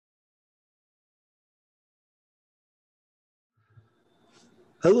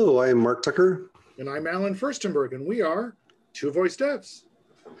Hello, I am Mark Tucker, And I'm Alan Furstenberg, and we are Two Voice Devs.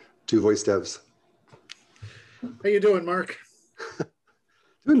 Two Voice Devs. How you doing, Mark?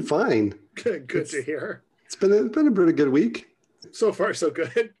 Doing fine. Good to hear. It's been a pretty good week. So far, so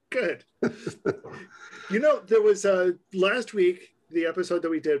good. Good. There was last week, the episode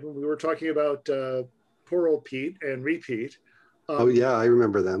that we did when we were talking about poor old Pete and Repeat. Oh yeah, I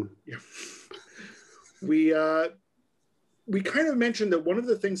remember them. Yeah. We kind of mentioned that one of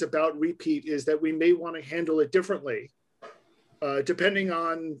the things about Repeat is that we may want to handle it differently, depending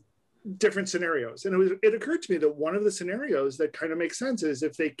on different scenarios. And it occurred to me that one of the scenarios that kind of makes sense is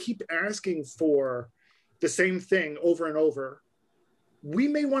if they keep asking for the same thing over and over, we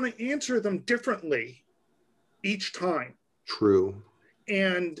may want to answer them differently each time. True.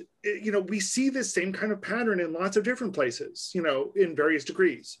 And, we see this same kind of pattern in lots of different places, in various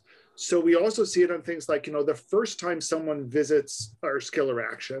degrees. So we also see it on things like, the first time someone visits our skill or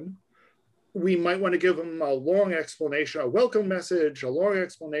action, we might want to give them a long explanation, a welcome message, a long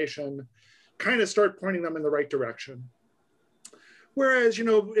explanation, kind of start pointing them in the right direction. Whereas,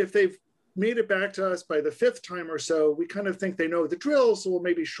 if they've made it back to us by the fifth time or so, we kind of think they know the drill, so we'll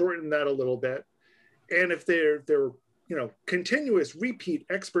maybe shorten that a little bit. And if they're continuous repeat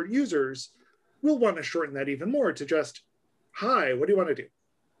expert users, we'll want to shorten that even more to just, hi, what do you want to do?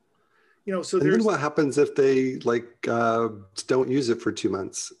 So and then what happens if they don't use it for 2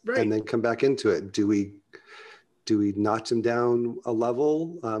 months, right, and then come back into it? Do we notch them down a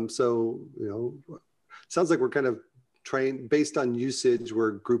level? Sounds like we're kind of trained based on usage.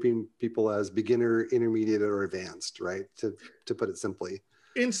 We're grouping people as beginner, intermediate, or advanced, right? To put it simply.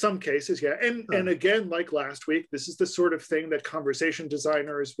 In some cases, yeah. And again, like last week, this is the sort of thing that conversation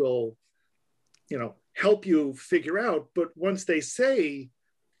designers will, help you figure out. But once they say,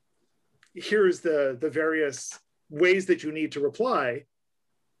 here's the various ways that you need to reply,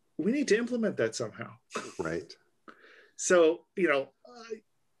 we need to implement that somehow. Right. So,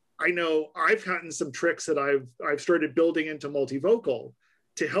 I know I've gotten some tricks that I've started building into Multivocal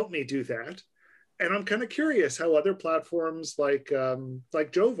to help me do that. And I'm kind of curious how other platforms like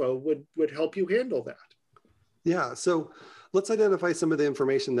Jovo would help you handle that. Yeah. So let's identify some of the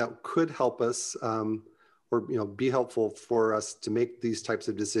information that could help us or be helpful for us to make these types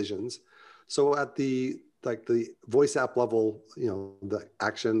of decisions. So at the voice app level, the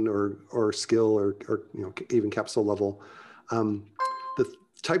action or skill or even capsule level, the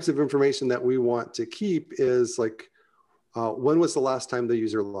types of information that we want to keep is when was the last time the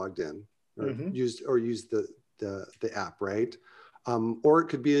user logged in or used the app, right? Or it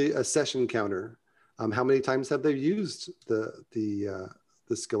could be a session counter. How many times have they used the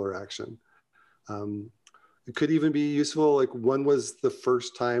skill or action? It could even be useful, when was the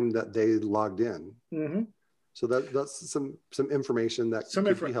first time that they logged in? Mm-hmm. So that's some information that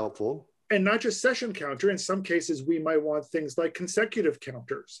could be helpful. And not just session counter. In some cases, we might want things like consecutive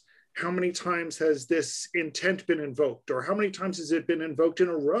counters. How many times has this intent been invoked? Or how many times has it been invoked in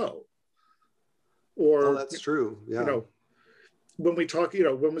a row? Or that's true. Yeah. When we talk,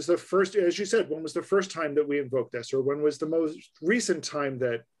 when was the first, as you said, when was the first time that we invoked this? Or when was the most recent time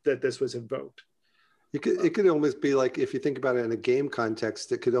that this was invoked? It could almost be like, if you think about it in a game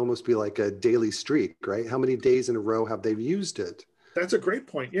context, it could almost be like a daily streak, right? How many days in a row have they used it? That's a great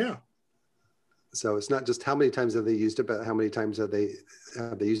point, yeah. So it's not just how many times have they used it, but how many times have they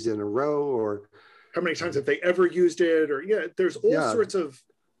used it in a row, or how many times have they ever used it? Or there's all sorts of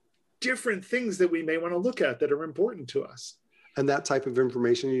different things that we may want to look at that are important to us. And that type of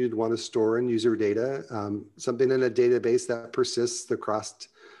information you'd want to store in user data, something in a database that persists across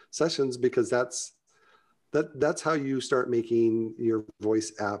sessions, because that's how you start making your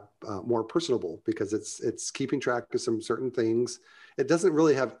voice app more personable, because it's keeping track of some certain things. It doesn't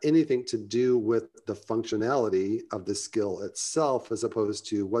really have anything to do with the functionality of the skill itself, as opposed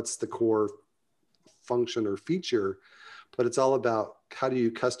to what's the core function or feature, but it's all about how do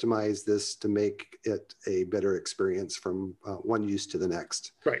you customize this to make it a better experience from one use to the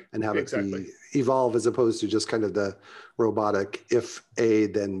next, right? And have it evolve, as opposed to just kind of the robotic if A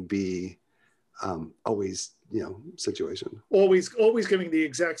then B always situation. Always giving the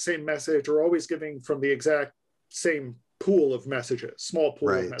exact same message, or always giving from the exact same pool of messages, small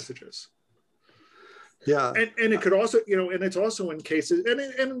pool of messages. Yeah. And it could also, and it's also in cases,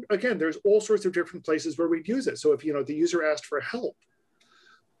 and again, there's all sorts of different places where we'd use it. So if, the user asked for help,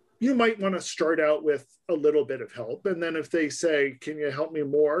 you might want to start out with a little bit of help. And then if they say, can you help me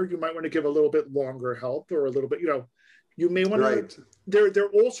more? You might want to give a little bit longer help, or a little bit, you may want to, there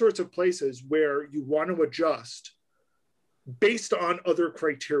are all sorts of places where you want to adjust based on other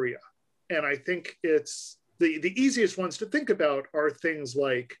criteria. And I think it's the easiest ones to think about are things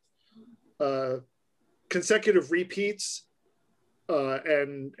like consecutive repeats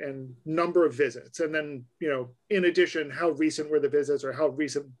and number of visits. And then, in addition, how recent were the visits, or how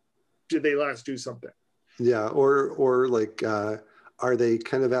recent did they last do something? Yeah, or like, are they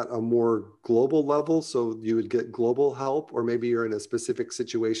kind of at a more global level? So you would get global help, or maybe you're in a specific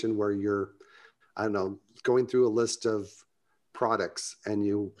situation where you're, I don't know, going through a list of products and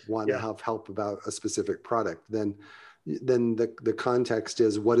you want to have help about a specific product. Then the context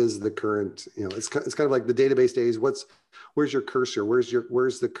is, what is the current, it's kind of like the database days. Where's your cursor?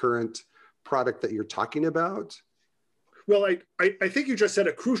 Where's the current product that you're talking about? Well, I think you just said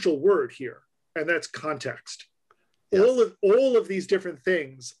a crucial word here, and that's context. Yes. All of these different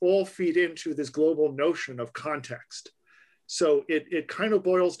things all feed into this global notion of context. So it kind of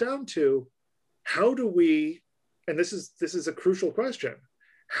boils down to, how do we, and this is a crucial question,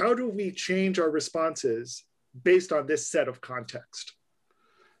 how do we change our responses based on this set of context?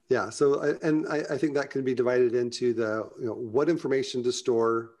 Yeah, so I think that can be divided into the, what information to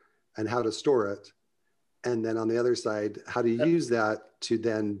store and how to store it. And then on the other side, how to use that to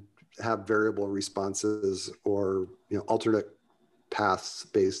then have variable responses, or alternate paths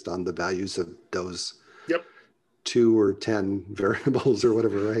based on the values of those 2 or 10 variables or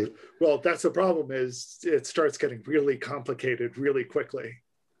whatever, right? Well, that's the problem, is it starts getting really complicated really quickly.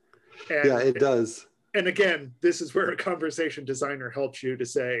 And, yeah, it does. And again, this is where a conversation designer helps you to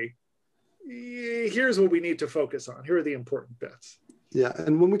say, here's what we need to focus on. Here are the important bits. Yeah,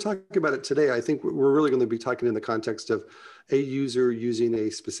 and when we talk about it today, I think we're really going to be talking in the context of a user using a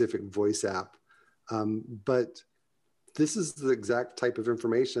specific voice app. But this is the exact type of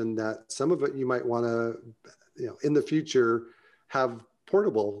information that some of it you might want to, in the future, have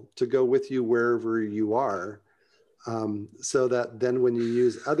portable to go with you wherever you are, so that then when you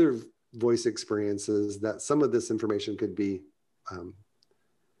use other voice experiences, that some of this information could be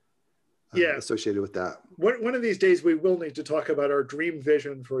associated with that. One of these days, we will need to talk about our dream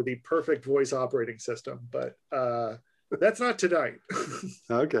vision for the perfect voice operating system, but that's not tonight.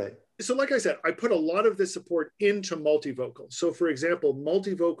 Okay. So like I said, I put a lot of this support into multivocal. So for example,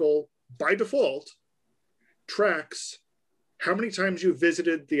 multivocal by default tracks how many times you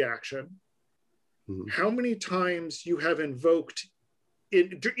visited the action, how many times you have invoked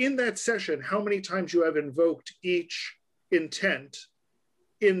in that session, how many times you have invoked each intent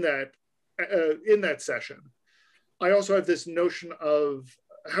in that session. I also have this notion of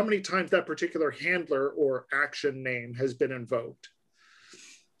how many times that particular handler or action name has been invoked.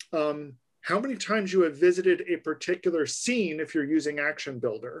 How many times you have visited a particular scene if you're using Action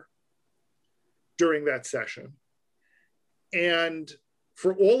Builder during that session. And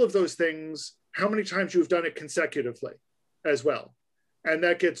for all of those things, how many times you've done it consecutively as well. And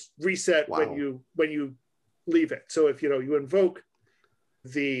that gets reset when you leave it. So if you invoke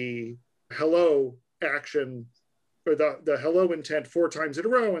the hello action, or the hello intent 4 times in a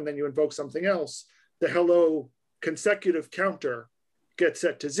row, and then you invoke something else, the hello consecutive counter gets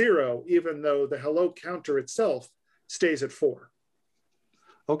set to 0, even though the hello counter itself stays at 4.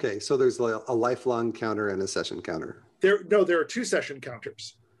 Okay, so there's a lifelong counter and a session counter. There are 2 session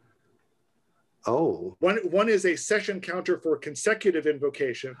counters. Oh. One is a session counter for consecutive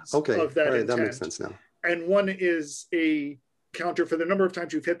invocations of that intent. All right, that makes sense now. And one is a counter for the number of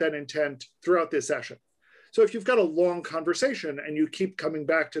times you've hit that intent throughout this session. So if you've got a long conversation and you keep coming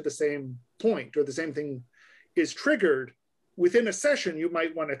back to the same point, or the same thing is triggered, within a session, you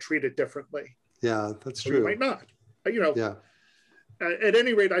might want to treat it differently. Yeah, that's true. Or you might not. Yeah. At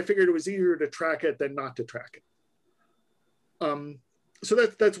any rate, I figured it was easier to track it than not to track it. So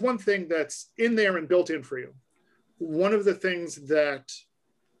that's one thing that's in there and built in for you. One of the things that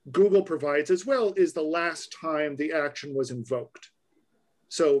Google provides as well is the last time the action was invoked.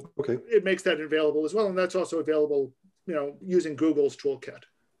 So it makes that available as well. And that's also available, using Google's toolkit.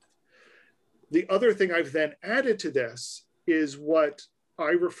 The other thing I've then added to this is what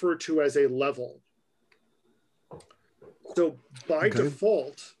I refer to as a level. So by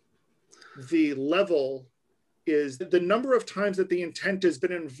default, the level is the number of times that the intent has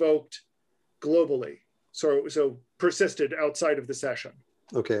been invoked globally. So persisted outside of the session.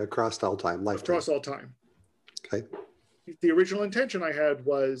 Okay, across all time, lifetime. Across all time. Okay. The original intention I had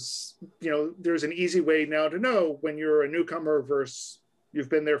was, there's an easy way now to know when you're a newcomer versus you've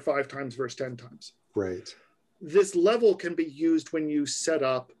been there 5 times versus 10 times. Right. This level can be used when you set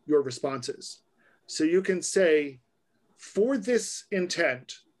up your responses. So you can say, for this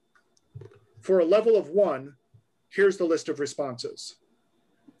intent, for a level of 1, here's the list of responses.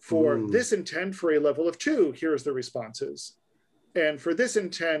 For this intent, for a level of 2, here's the responses. And for this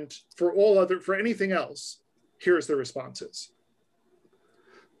intent, for anything else, here's the responses.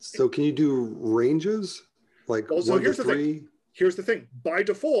 So can you do ranges? Like Also, 1 to 3? Here's the thing. By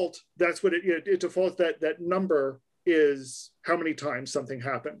default, that's what it defaults, that number is how many times something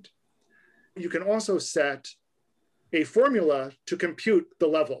happened. You can also set a formula to compute the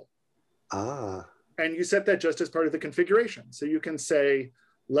level. Ah. And you set that just as part of the configuration. So you can say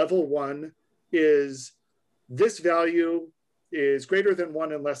level 1 is this value is greater than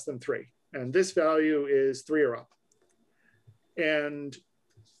 1 and less than 3. And this value is 3 or up. And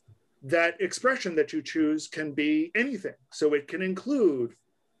that expression that you choose can be anything. So it can include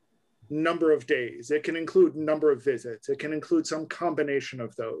number of days. It can include number of visits. It can include some combination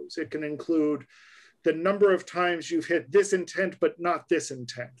of those. It can include the number of times you've hit this intent, but not this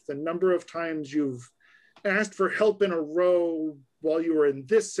intent. The number of times you've asked for help in a row while you were in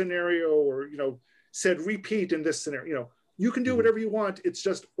this scenario, or, said repeat in this scenario. You can do whatever you want. It's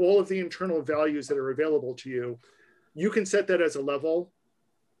just all of the internal values that are available to you. You can set that as a level,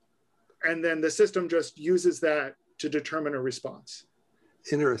 and then the system just uses that to determine a response.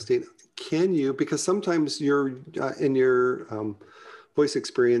 Interesting. Can you, because sometimes you're in your voice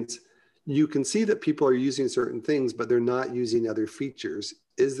experience, you can see that people are using certain things, but they're not using other features.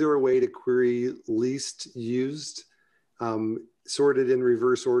 Is there a way to query least used, sorted in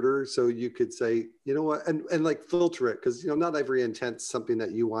reverse order? So you could say, you know what, and like filter it, because not every intent's something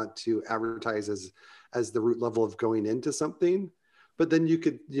that you want to advertise as the root level of going into something. But then you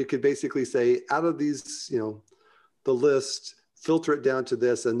could basically say, out of these, the list, filter it down to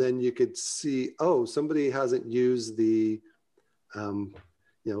this, and then you could see, oh, somebody hasn't used the,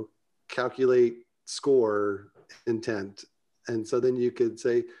 calculate score intent. And so then you could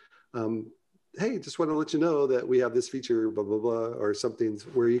say, hey, just want to let you know that we have this feature, blah, blah, blah, or something,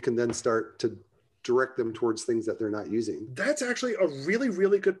 where you can then start to direct them towards things that they're not using. That's actually a really,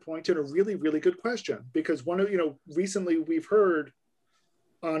 really good point and a really, really good question, because recently we've heard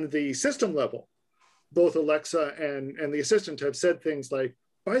on the system level, both Alexa and the assistant have said things like,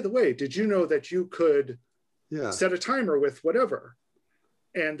 by the way, did you know that you could set a timer with whatever?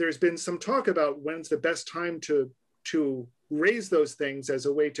 And there's been some talk about when's the best time to raise those things as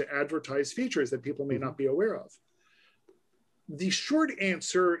a way to advertise features that people may not be aware of. The short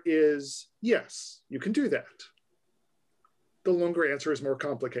answer is yes, you can do that. The longer answer is more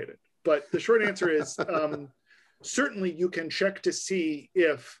complicated. But the short answer is certainly you can check to see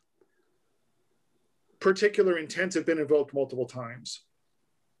if particular intents have been invoked multiple times.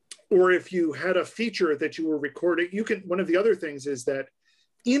 Or if you had a feature that you were recording, one of the other things is that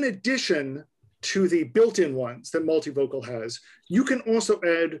in addition to the built-in ones that Multivocal has, you can also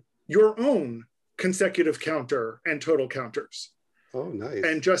add your own consecutive counter and total counters. Oh, nice.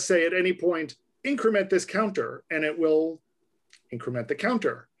 And just say at any point, increment this counter, and it will increment the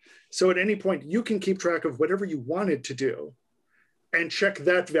counter. So at any point, you can keep track of whatever you wanted to do and check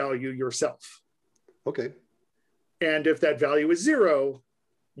that value yourself. Okay. And if that value is 0,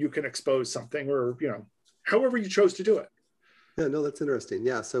 you can expose something, or, however you chose to do it. Yeah, no, that's interesting.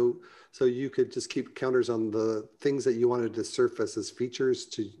 Yeah, so you could just keep counters on the things that you wanted to surface as features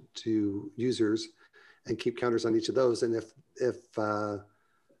to users, and keep counters on each of those. And if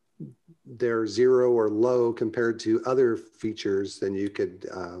they're 0 or low compared to other features, then you could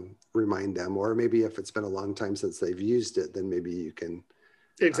remind them. Or maybe if it's been a long time since they've used it, then maybe you can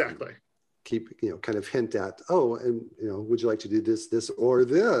exactly keep, kind of hint at, oh, and, would you like to do this, or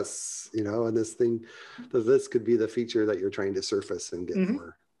this, and this thing, this could be the feature that you're trying to surface and get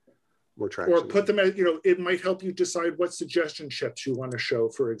more traction. Or put them as, it might help you decide what suggestion chips you want to show,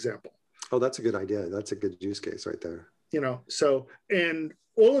 for example. Oh, that's a good idea. That's a good use case right there. So, and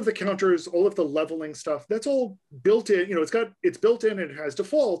all of the counters, all of the leveling stuff, that's all built in, it's built in and it has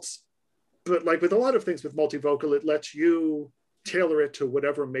defaults, but like with a lot of things with Multivocal, it lets you tailor it to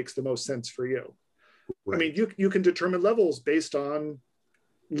whatever makes the most sense for you. Right. I mean, you can determine levels based on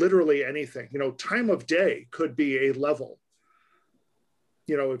literally anything. Time of day could be a level.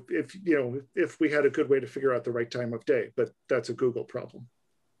 If we had a good way to figure out the right time of day, but that's a Google problem.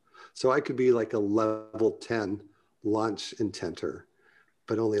 So I could be like a level 10 launch intenter,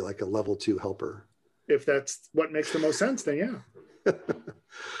 but only like a level 2 helper. If that's what makes the most sense, then yeah.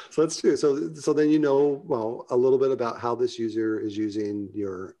 So that's true. So then a little bit about how this user is using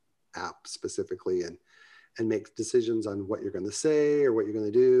your app specifically, and make decisions on what you're going to say or what you're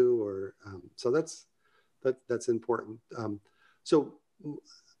going to do, or so that's important. So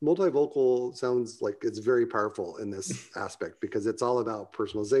Multivocal sounds like it's very powerful in this aspect, because it's all about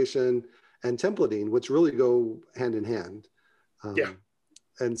personalization and templating, which really go hand in hand.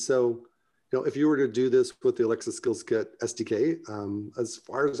 And so, if you were to do this with the Alexa Skills Kit SDK, as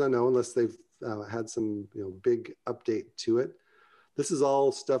far as I know, unless they've had some big update to it. This is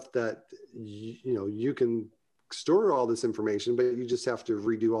all stuff that you can store all this information, but you just have to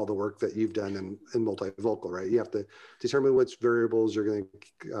redo all the work that you've done in multivocal, right? You have to determine which variables you're going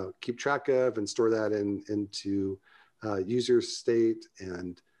to keep track of and store that into user state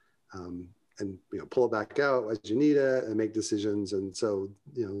and pull it back out as you need it and make decisions. And so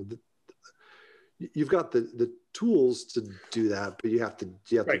you've got the tools to do that, but you have to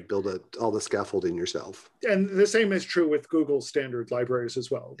right. build all the scaffolding yourself. And the same is true with Google standard libraries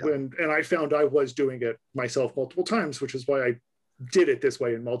as well. Yeah. And I found I was doing it myself multiple times, which is why I did it this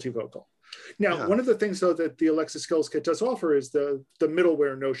way in multivocal. Now, one of the things though that the Alexa Skills Kit does offer is the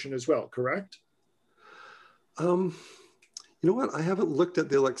middleware notion as well, correct? You know what? I haven't looked at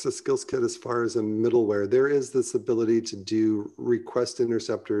the Alexa Skills Kit as far as a middleware. There is this ability to do request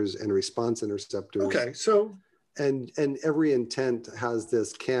interceptors and response interceptors. Okay, so. And every intent has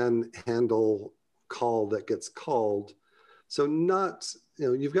this can handle call that gets called. So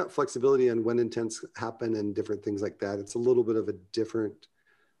you've got flexibility on when intents happen and different things like that. It's a little bit of a different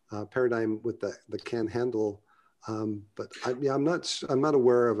paradigm with the can handle. But I'm not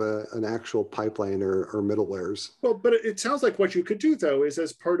aware of an actual pipeline or middlewares. Well, but it sounds like what you could do though is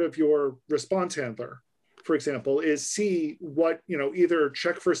as part of your response handler, for example, is see what either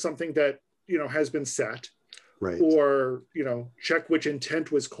check for something that has been set, right, or check which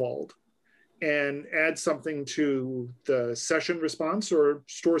intent was called, and add something to the session response or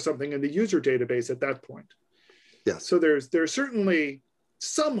store something in the user database at that point. Yes. So there's certainly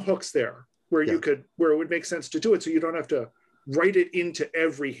some hooks there where where it would make sense to do it, so you don't have to write it into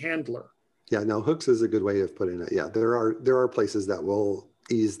every handler. Yeah, no, hooks is a good way of putting it. Yeah, there are places that will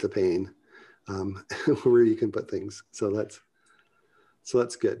ease the pain where you can put things. So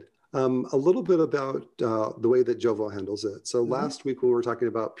that's good. A little bit about the way that Jovo handles it. So last week when we were talking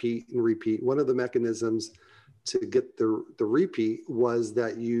about Pete and repeat, one of the mechanisms to get the repeat was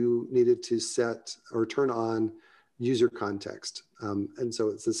that you needed to set or turn on user context. And so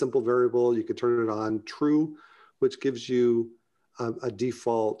it's a simple variable. You could turn it on true, which gives you a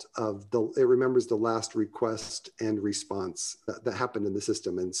default of it remembers the last request and response that happened in the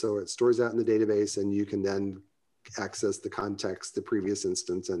system. And so it stores that in the database, and you can then access the context, the previous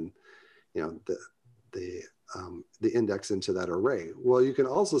instance, and the index into that array. Well, you can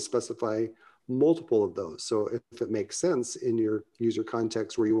also specify multiple of those. So if it makes sense in your user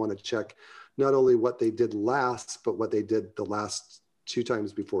context where you want to check not only what they did last, but what they did the last 2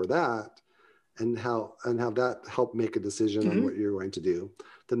 times before that, and how that helped make a decision on what you're going to do,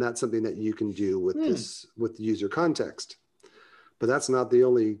 then that's something that you can do with with user context. But that's not the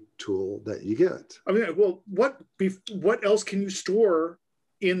only tool that you get. I mean, well, what else can you store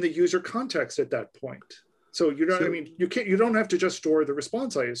in the user context at that point? So you don't have to just store the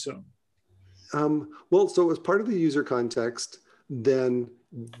response, I assume. Well, so as part of the user context, then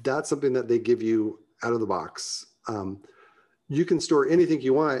that's something that they give you out of the box. You can store anything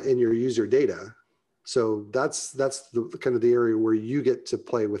you want in your user data. So that's the kind of the area where you get to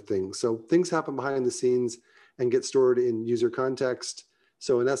play with things. So things happen behind the scenes and get stored in user context.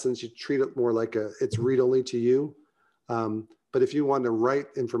 So in essence, you treat it more like it's read-only to you. But if you want to write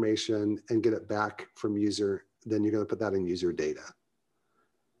information and get it back from user, then you're going to put that in user data.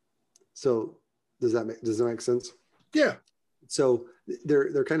 So does that make sense? Yeah. So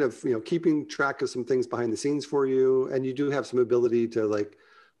they're kind of keeping track of some things behind the scenes for you, and you do have some ability to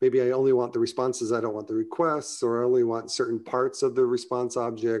maybe I only want the responses, I don't want the requests, or I only want certain parts of the response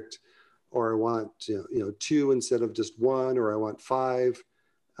object, or I want 2 instead of just 1, or I want 5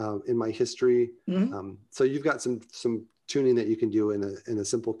 in my history. So you've got some tuning that you can do in a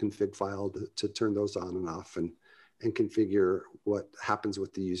simple config file to turn those on and off and configure what happens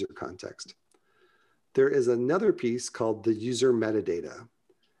with the user context. There is another piece called the user metadata.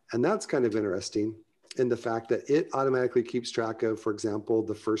 And that's kind of interesting in the fact that it automatically keeps track of, for example,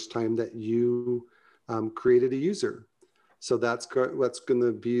 the first time that you created a user. So that's what's going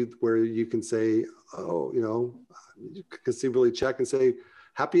to be where you can say, you can conceivably check and say,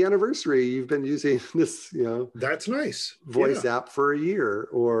 happy anniversary. You've been using this, that's nice voice app for a year,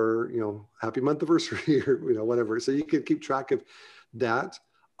 or, happy month anniversary, or, whatever. So you can keep track of that.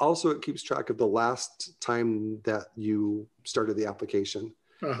 Also, it keeps track of the last time that you started the application,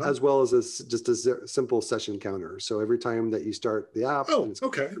 as well as just a simple session counter. So every time that you start the app, it's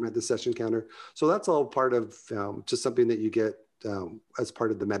the session counter. So that's all part of just something that you get as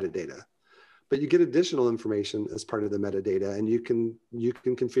part of the metadata. But you get additional information as part of the metadata, and you can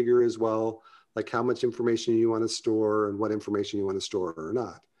configure as well, like how much information you want to store and what information you want to store or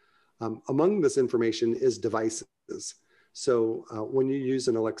not. Among this information is devices. So when you use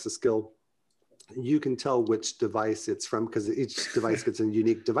an Alexa skill, you can tell which device it's from because each device gets a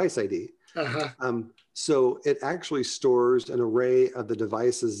unique device ID. So it actually stores an array of the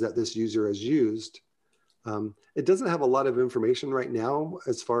devices that this user has used. It doesn't have a lot of information right now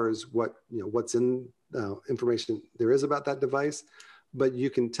as far as what's in information there is about that device, but you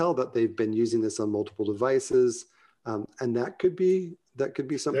can tell that they've been using this on multiple devices, and that could be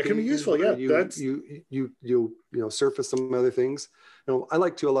something that can be useful. Yeah, you surface some other things. I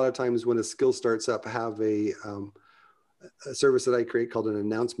like to a lot of times when a skill starts up have a service that I create called an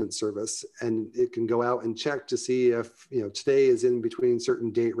announcement service, and it can go out and check to see if today is in between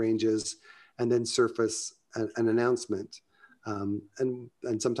certain date ranges, and then surface an announcement. And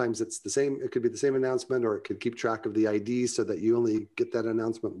sometimes it's the same. It could be the same announcement, or it could keep track of the ID so that you only get that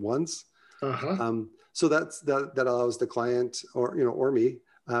announcement once. So that allows the client or me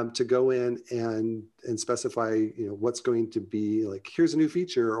to go in and specify what's going to be like, here's a new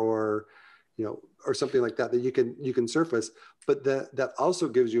feature, or something like that you can surface. But that also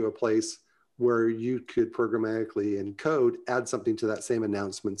gives you a place where you could programmatically in code add something to that same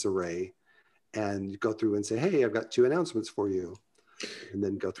announcements array, and go through and say, hey, I've got 2 announcements for you, and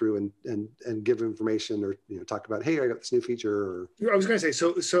then go through and give information, or talk about, hey, I got this new feature. Or I was going to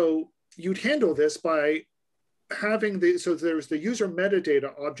say, so you'd handle this by having there's the user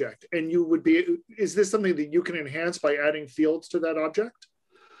metadata object, and is this something that you can enhance by adding fields to that object?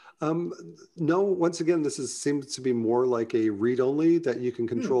 No, once again, this seems to be more like a read-only that you can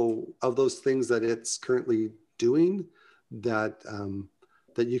control of those things that it's currently doing,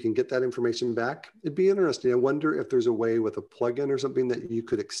 that you can get that information back. It'd be interesting. I wonder if there's a way with a plugin or something that you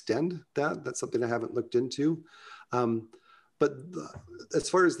could extend that. That's something I haven't looked into. But as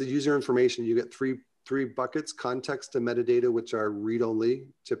far as the user information, you get three buckets: context and metadata, which are read-only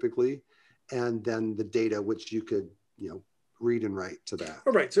typically, and then the data, which you could read and write to that.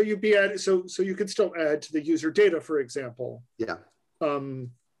 All right. So you'd be so you could still add to the user data, for example. Yeah.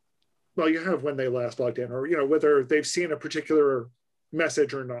 Well, you have when they last logged in, or whether they've seen a particular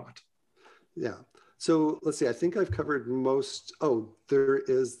message or not. Yeah. So let's see. I think I've covered most. Oh,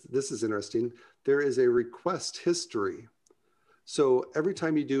 this is interesting. There is a request history. So every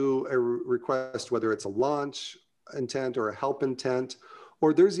time you do a request, whether it's a launch intent or a help intent,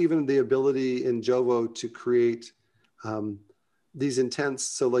 or there's even the ability in Jovo to create these intents.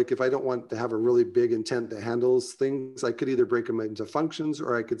 So like if I don't want to have a really big intent that handles things, I could either break them into functions,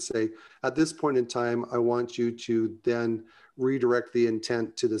 or I could say, at this point in time, I want you to then redirect the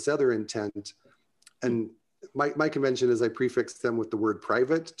intent to this other intent. And my convention is I prefix them with the word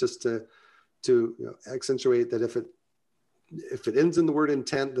private, just to accentuate that if it ends in the word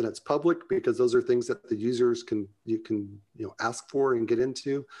intent, then it's public, because those are things that the users can ask for and get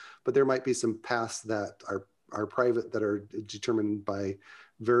into. But there might be some paths that are private, that are determined by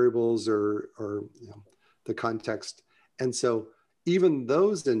variables or the context. And so even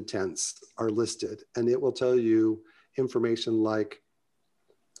those intents are listed, and it will tell you information like,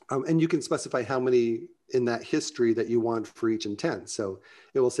 and you can specify how many in that history that you want for each intent. So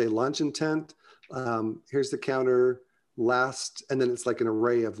it will say launch intent, here's the counter, last, and then it's like an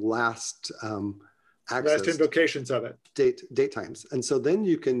array of last access. Last invocations of it. Date times. And so then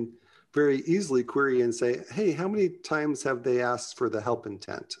you can very easily query and say, hey, how many times have they asked for the help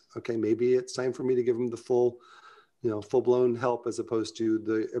intent? Okay, maybe it's time for me to give them the full-blown help as opposed to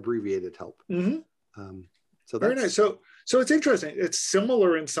the abbreviated help. So very nice. So it's interesting. It's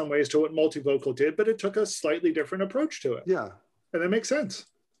similar in some ways to what Multivocal did, but it took a slightly different approach to it. Yeah. And that makes sense.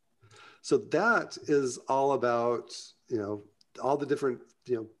 So that is all about, all the different,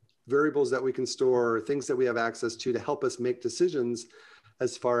 variables that we can store, things that we have access to help us make decisions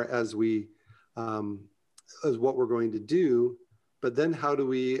as far as as what we're going to do. But then how do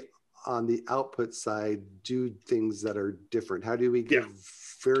we, on the output side, do things that are different? How do we give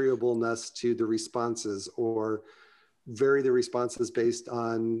variableness to the responses, or vary the responses based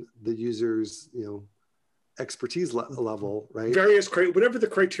on the user's, expertise level, right? Whatever the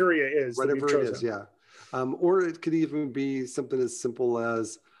criteria is. Whatever it is, yeah. Or it could even be something as simple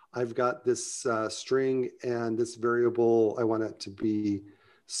as, I've got this string and this variable, I want it to be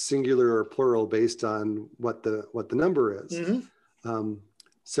singular or plural based on what the number is.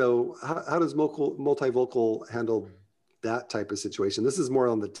 So how does Multivocal handle that type of situation? This is more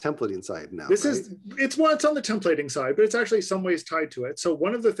on the templating side now. It's on the templating side, but it's actually some ways tied to it. So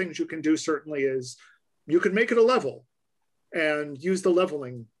one of the things you can do certainly is you can make it a level and use the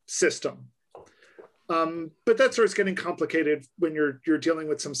leveling system. But that starts getting complicated when you're dealing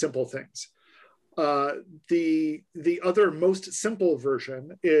with some simple things. The other most simple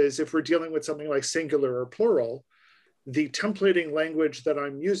version is if we're dealing with something like singular or plural, the templating language that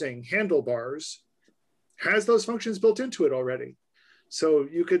I'm using, handlebars, has those functions built into it already. So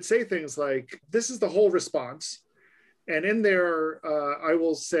you could say things like, this is the whole response. And in there, I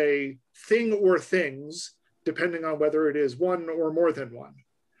will say thing or things, depending on whether it is one or more than one.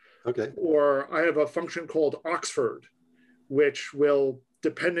 Okay. Or I have a function called Oxford, which will,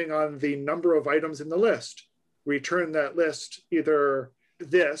 depending on the number of items in the list, return that list either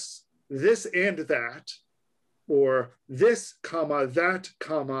this and that, or this, comma, that,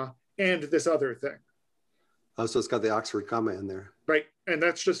 comma, and this other thing. Oh, so it's got the Oxford comma in there. Right. And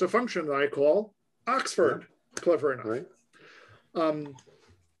that's just a function that I call Oxford. Yeah. Clever enough. Right.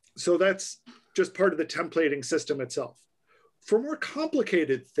 So that's just part of the templating system itself. For more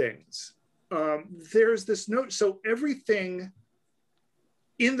complicated things, there's this note. So everything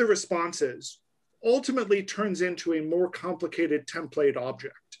in the responses ultimately turns into a more complicated template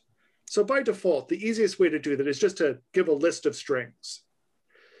object. So by default, the easiest way to do that is just to give a list of strings.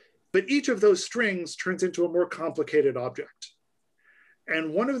 But each of those strings turns into a more complicated object.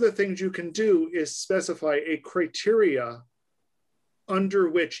 And one of the things you can do is specify a criteria under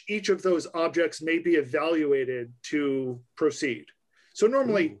which each of those objects may be evaluated to proceed. So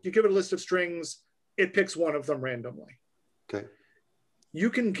normally you give it a list of strings, it picks one of them randomly. Okay. You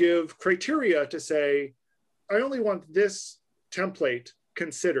can give criteria to say, I only want this template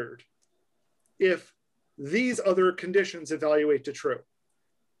considered if these other conditions evaluate to true.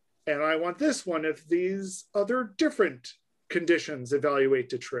 And I want this one if these other different conditions evaluate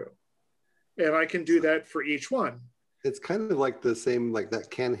to true. And I can do that for each one. It's kind of like the same, like that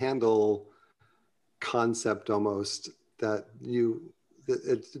can handle concept almost, that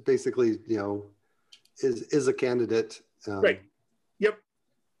it's basically, is a candidate. Right. Yep.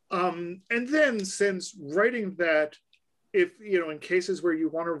 And then since writing that, if, in cases where you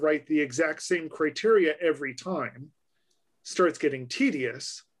want to write the exact same criteria every time starts getting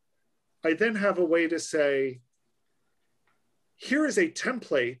tedious, I then have a way to say, here is a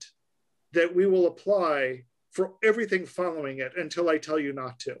template that we will apply for everything following it until I tell you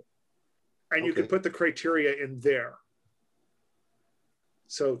not to. And you can put the criteria in there.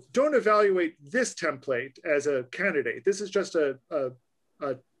 So don't evaluate this template as a candidate. This is just a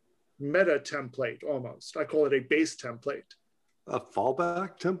meta template almost. I call it a base template. A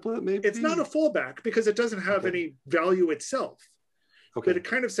fallback template, maybe? It's not a fallback because it doesn't have any value itself. But it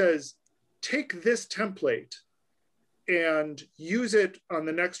kind of says, take this template and use it on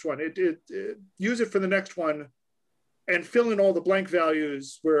the next one. Use it for the next one and fill in all the blank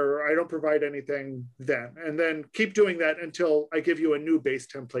values where I don't provide anything then. And then keep doing that until I give you a new base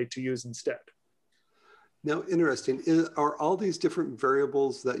template to use instead. Now, interesting. Are all these different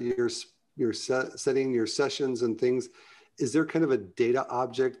variables that you're setting your sessions and things, is there kind of a data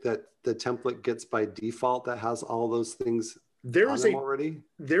object that the template gets by default that has all those things already?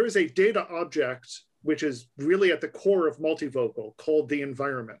 There is a data object which is really at the core of multivocal called the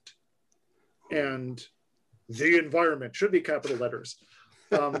environment. And the environment should be capital letters.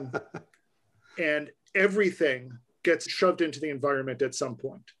 And everything gets shoved into the environment at some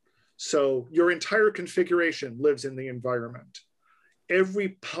point. So your entire configuration lives in the environment. Every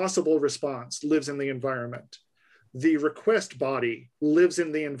possible response lives in the environment. The request body lives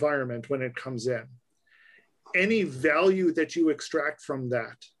in the environment when it comes in. Any value that you extract from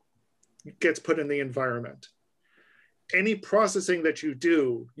that gets put in the environment. Any processing that you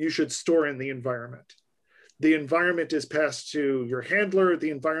do, you should store in the environment. The environment is passed to your handler.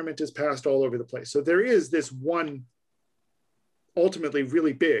 The environment is passed all over the place. So there is this one ultimately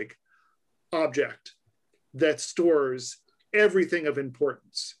really big object that stores everything of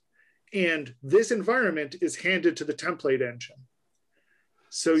importance. And this environment is handed to the template engine.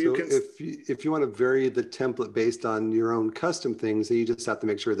 So you can, if you want to vary the template based on your own custom things, you just have to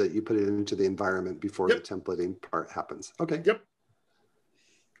make sure that you put it into the environment before the templating part happens. Okay. Yep.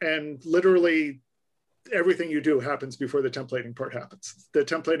 And literally everything you do happens before the templating part happens. The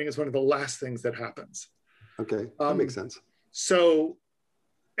templating is one of the last things that happens. Okay, that makes sense. So,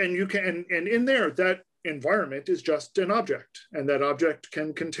 and you can, and in there, that environment is just an object, and that object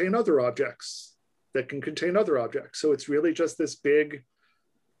can contain other objects that can contain other objects. So it's really just this big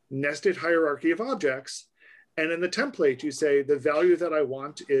nested hierarchy of objects. And in the template, you say the value that I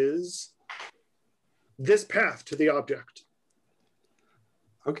want is this path to the object.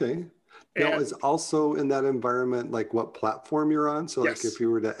 Okay. Now, is also in that environment like what platform you're on? So like if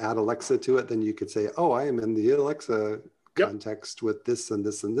you were to add Alexa to it, then you could say, oh, I am in the Alexa context with this and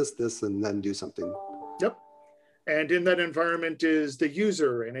this and this, and then do something. Yep. And in that environment is the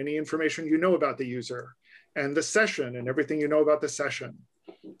user and any information you know about the user, and the session and everything you know about the session.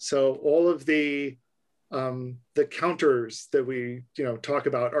 So all of the The counters that we talk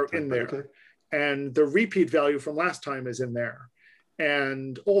about are in there. Okay. And the repeat value from last time is in there.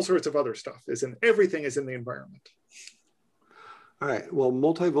 And all sorts of other stuff everything is in the environment. All right. Well,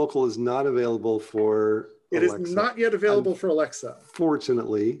 multivocal is not available for Alexa. It is not yet available for Alexa.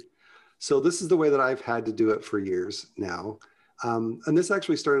 Fortunately. So this is the way that I've had to do it for years now. And this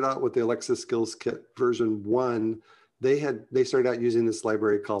actually started out with the Alexa Skills Kit version 1. They started out using this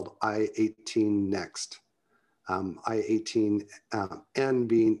library called i18 Next. I18 N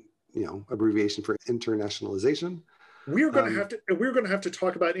being abbreviation for internationalization. We're going to have to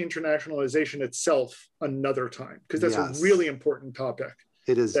talk about internationalization itself another time, because that's a really important topic.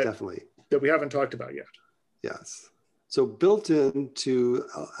 It is definitely that we haven't talked about yet. Yes. So built into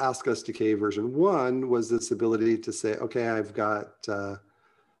Ask SDK version 1 was this ability to say, okay, I've got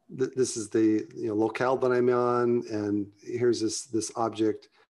this is the locale that I'm on, and here's this object,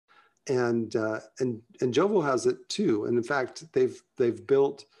 and Jovo has it too. And in fact, they've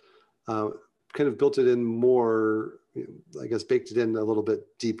built kind of built it in more, I guess, baked it in a little bit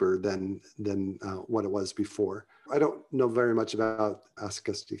deeper than what it was before. I don't know very much about Ask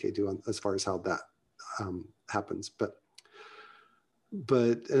SDK 2 as far as how that happens, but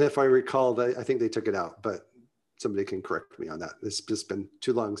and if I recall, I think they took it out, but somebody can correct me on that. It's just been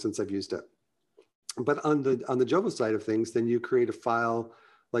too long since I've used it. But on the Jovo side of things, then you create a file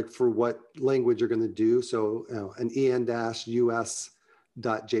like for what language you're going to do. So an en-us.json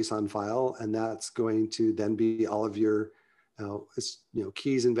file, and that's going to then be all of your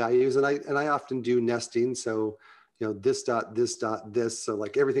keys and values. And I often do nesting. So this dot this dot this. So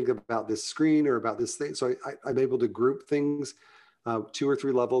like everything about this screen or about this thing. So I'm able to group things 2 or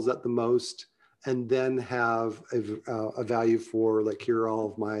 3 levels at the most, and then have a value for like, here are all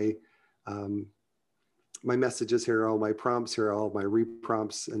of my my messages, here are all my prompts, here are all of my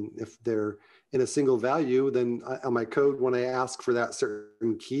reprompts. And if they're in a single value, then on my code, when I ask for that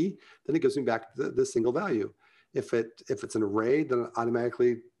certain key, then it gives me back the single value. If it's an array, then it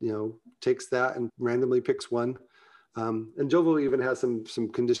automatically takes that and randomly picks one. And Jovo even has some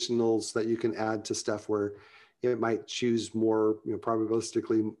conditionals that you can add to stuff where it might choose more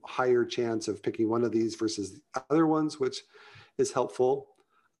probabilistically higher chance of picking one of these versus the other ones, which is helpful.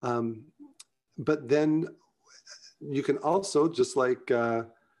 But then you can also, just like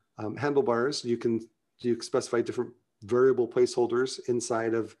handlebars, you can specify different variable placeholders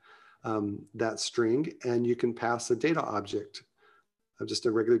inside of that string, and you can pass a data object, just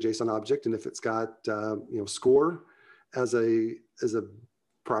a regular JSON object. And if it's got score as a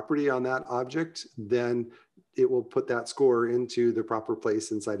property on that object, then it will put that score into the proper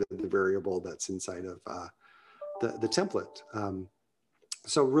place inside of the variable that's inside of the template.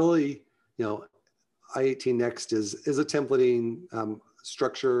 So really, I18 Next is a templating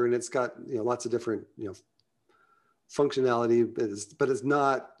structure, and it's got lots of different functionality, but it's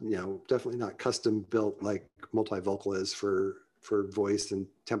not definitely not custom built like multivocal is for voice and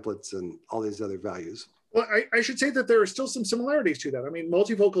templates and all these other values. Well, I should say that there are still some similarities to that. I mean,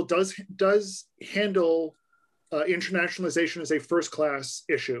 multivocal does handle internationalization as a first-class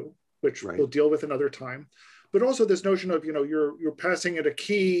issue, which we'll deal with another time. But also this notion of you're passing it a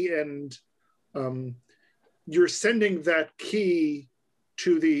key, and you're sending that key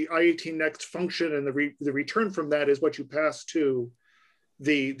to the I18 Next function, and the return from that is what you pass to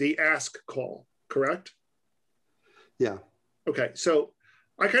the ask call. Correct? Yeah. Okay, so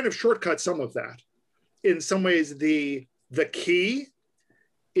I kind of shortcut some of that. In some ways, the key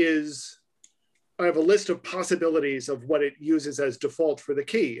is, I have a list of possibilities of what it uses as default for the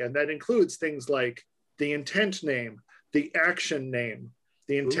key. And that includes things like the intent name, the action name,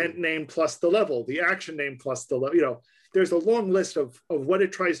 the intent name plus the level, the action name plus the level. There's a long list of what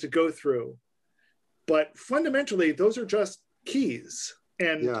it tries to go through. But fundamentally, those are just keys.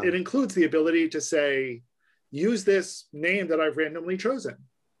 And it includes the ability to say, use this name that I've randomly chosen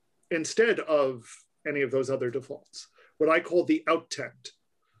instead of any of those other defaults, what I call the outtent.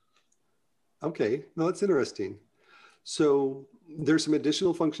 Okay, no, that's interesting. So there's some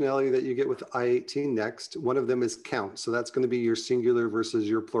additional functionality that you get with I18 Next. One of them is count. So that's going to be your singular versus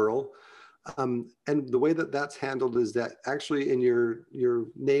your plural. And the way that that's handled is that actually in your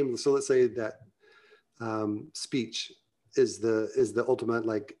name, so let's say that speech is the ultimate,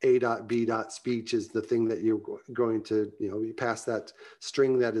 like A.B.speech is the thing that you're going to, you pass that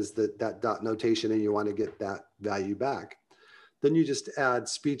string that is that dot notation, and you want to get that value back. Then you just add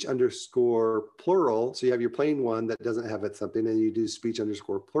speech underscore plural. So you have your plain one that doesn't have it something, and you do speech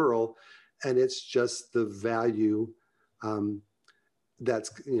underscore plural, and it's just the value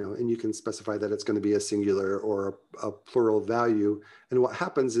that's, and you can specify that it's going to be a singular or a plural value. And what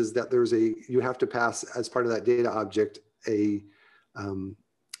happens is that you have to pass as part of that data object a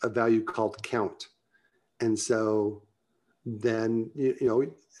value called count. And so then,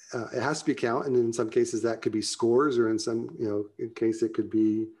 it has to be count. And in some cases that could be scores, or in some, case it could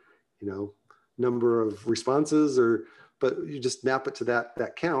be, number of responses, but you just map it to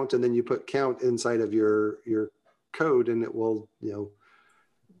that count, and then you put count inside of your code, and it will,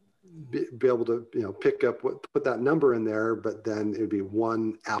 be able to, pick up put that number in there, but then it'd be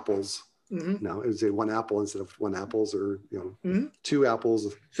 1 apples. Mm-hmm. No, it would say 1 apple instead of 1 apples, or mm-hmm. 2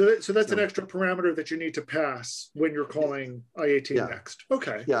 apples. So that's an extra parameter that you need to pass when you're calling I18 next.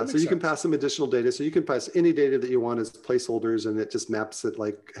 Okay. Yeah. So you can pass some additional data. So you can pass any data that you want as placeholders, and it just maps it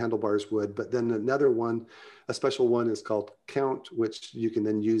like handlebars would. But then another one, a special one, is called count, which you can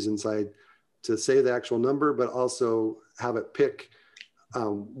then use inside to say the actual number, but also have it pick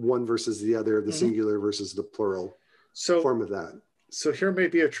one versus the other, the mm-hmm. singular versus the plural form of that. So here may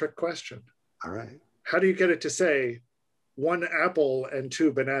be a trick question. All right. How do you get it to say 1 apple and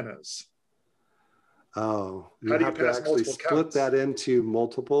 2 bananas? Oh, you have to actually split that into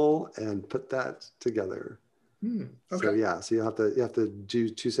multiple and put that together. Okay. So you have to do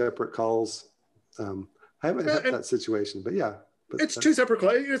 2 separate calls. I haven't had that situation, but yeah. It's 2 separate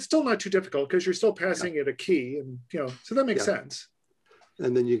calls. It's still not too difficult because you're still passing it a key, and so that makes sense.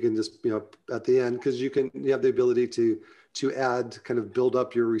 And then you can just at the end, because you have the ability to add, kind of build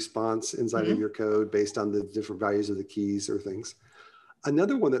up your response inside mm-hmm. of your code based on the different values of the keys or things.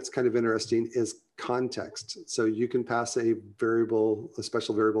 Another one that's kind of interesting is context. So you can pass a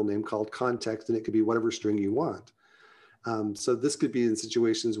special variable name called context, and it could be whatever string you want. So this could be in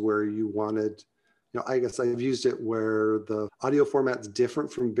situations where you wanted, I guess I've used it where the audio format's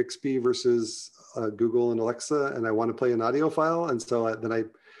different from Bixby versus Google and Alexa, and I want to play an audio file. And so then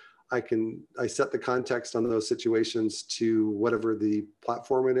I set the context on those situations to whatever the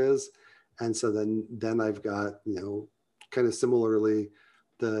platform it is. And so then I've got, kind of similarly,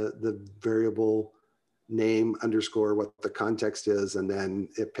 the variable name underscore what the context is, and then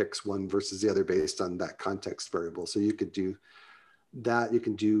it picks one versus the other based on that context variable. So you could do that. You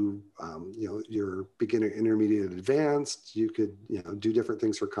can do, your beginner, intermediate, advanced. You could, do different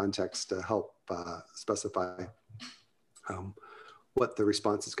things for context to help specify what the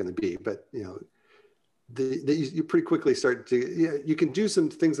response is going to be. But you pretty quickly start to, you can do some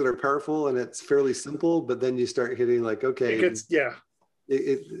things that are powerful and it's fairly simple, but then you start hitting like, okay,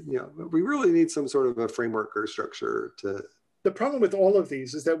 we really need some sort of a framework or structure to. The problem with all of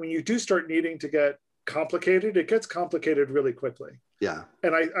these is that when you do start needing to get complicated, it gets complicated really quickly. Yeah.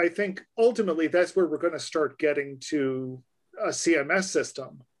 And I think ultimately that's where we're going to start getting to a CMS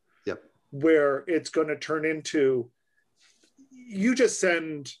system. Yep. Where it's going to turn into, you just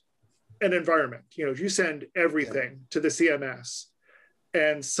send an environment, you send everything to the CMS,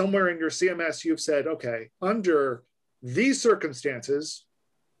 and somewhere in your CMS, you've said, okay, under these circumstances,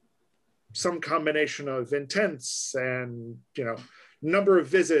 some combination of intents and, number of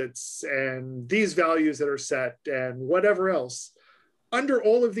visits and these values that are set and whatever else, under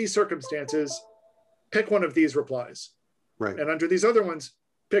all of these circumstances, pick one of these replies. Right. And under these other ones,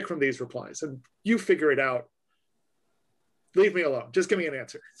 pick from these replies, and you figure it out. Leave me alone. Just give me an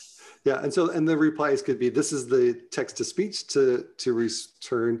answer. Yeah, and the replies could be, this is the text to speech to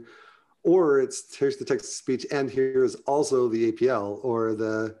return, or here's the text to speech, and here's also the APL, or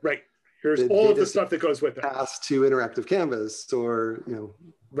right. Here's all of the stuff that goes with it. Pass to interactive canvas, or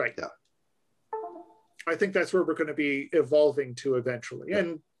Right. Yeah. I think that's where we're going to be evolving to eventually,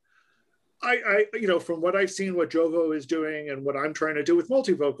 and I from what I've seen, what Jovo is doing and what I'm trying to do with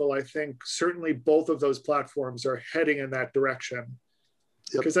multivocal, I think certainly both of those platforms are heading in that direction.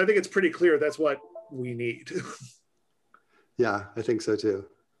 Because I think it's pretty clear that's what we need. Yeah, I think so too.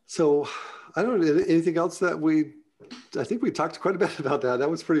 So I don't know, anything else that I think we talked quite a bit about that. That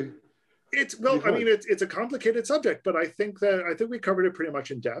was pretty. It's a complicated subject, but I think we covered it pretty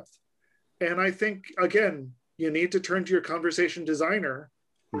much in depth. And I think, again, you need to turn to your conversation designer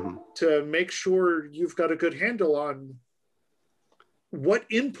mm-hmm. to make sure you've got a good handle on what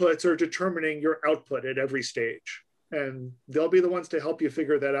inputs are determining your output at every stage. And they'll be the ones to help you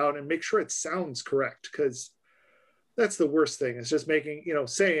figure that out and make sure it sounds correct, because that's the worst thing. It's just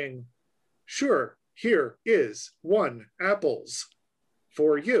saying, sure, here is 1 apples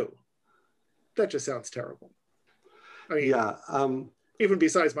for you. That just sounds terrible. I mean, even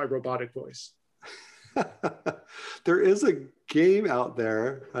besides my robotic voice. There is a game out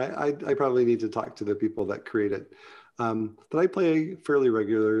there. I probably need to talk to the people that create it, that I play fairly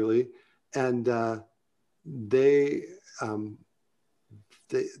regularly, and they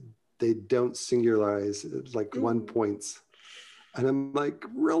they they don't singularize like one points. And I'm like,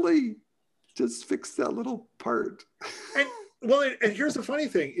 really? Just fix that little part. And well, and here's the funny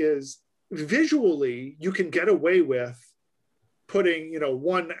thing is visually you can get away with putting,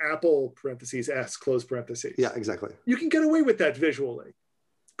 one apple parentheses s close parentheses. Yeah, exactly. You can get away with that visually.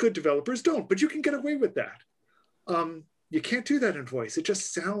 Good developers don't, but you can get away with that. You can't do that in voice. It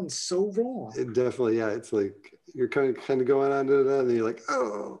just sounds so wrong. It definitely, yeah. It's like you're kind of going on to that, and you're like,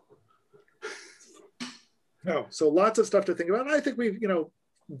 oh. No, so lots of stuff to think about. And I think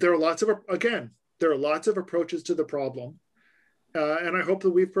there are lots of approaches to the problem, and I hope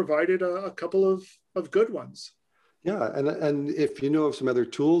that we've provided a couple of good ones. Yeah, and if you know of some other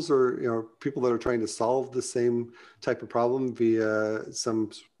tools or people that are trying to solve the same type of problem via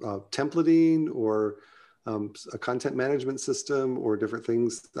some templating or a content management system or different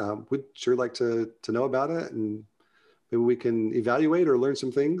things, we'd sure like to know about it, and maybe we can evaluate or learn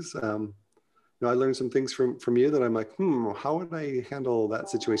some things. I learned some things from you that I'm like, how would I handle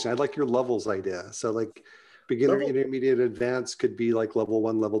that situation? I like your levels idea. So like beginner, intermediate, advanced could be like level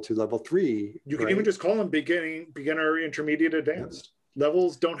 1, level 2, level 3. You can even just call them beginner, intermediate, advanced. Yeah.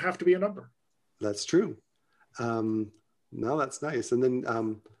 Levels don't have to be a number. That's true. No, that's nice. And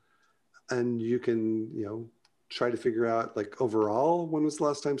then, and you can, try to figure out like overall, when was the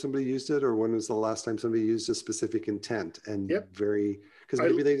last time somebody used it, or when was the last time somebody used a specific intent, and because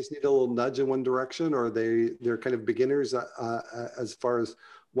maybe they just need a little nudge in one direction, or they're kind of beginners as far as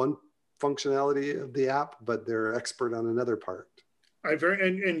one functionality of the app, but they're expert on another part.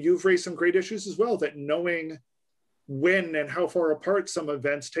 And you've raised some great issues as well, that knowing when and how far apart some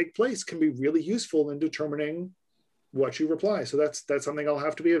events take place can be really useful in determining what you reply. So that's something I'll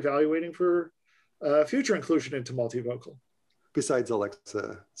have to be evaluating for future inclusion into multivocal. Besides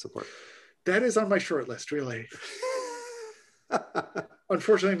Alexa support. That is on my short list, really.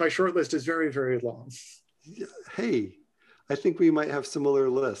 Unfortunately, my short list is very, very long. Hey, I think we might have similar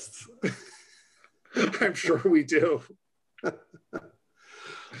lists. I'm sure we do.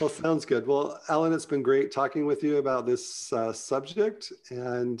 Well, sounds good. Well, Alan, it's been great talking with you about this subject.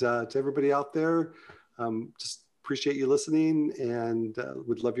 And to everybody out there, just appreciate you listening, and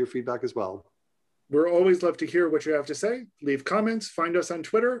would love your feedback as well. We're always love to hear what you have to say. Leave comments, find us on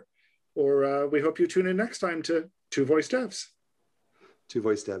Twitter, or we hope you tune in next time to Two Voice Devs. Two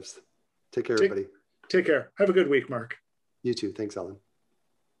Voice Devs. Take care, everybody. Take care. Have a good week, Mark. You too. Thanks, Alan.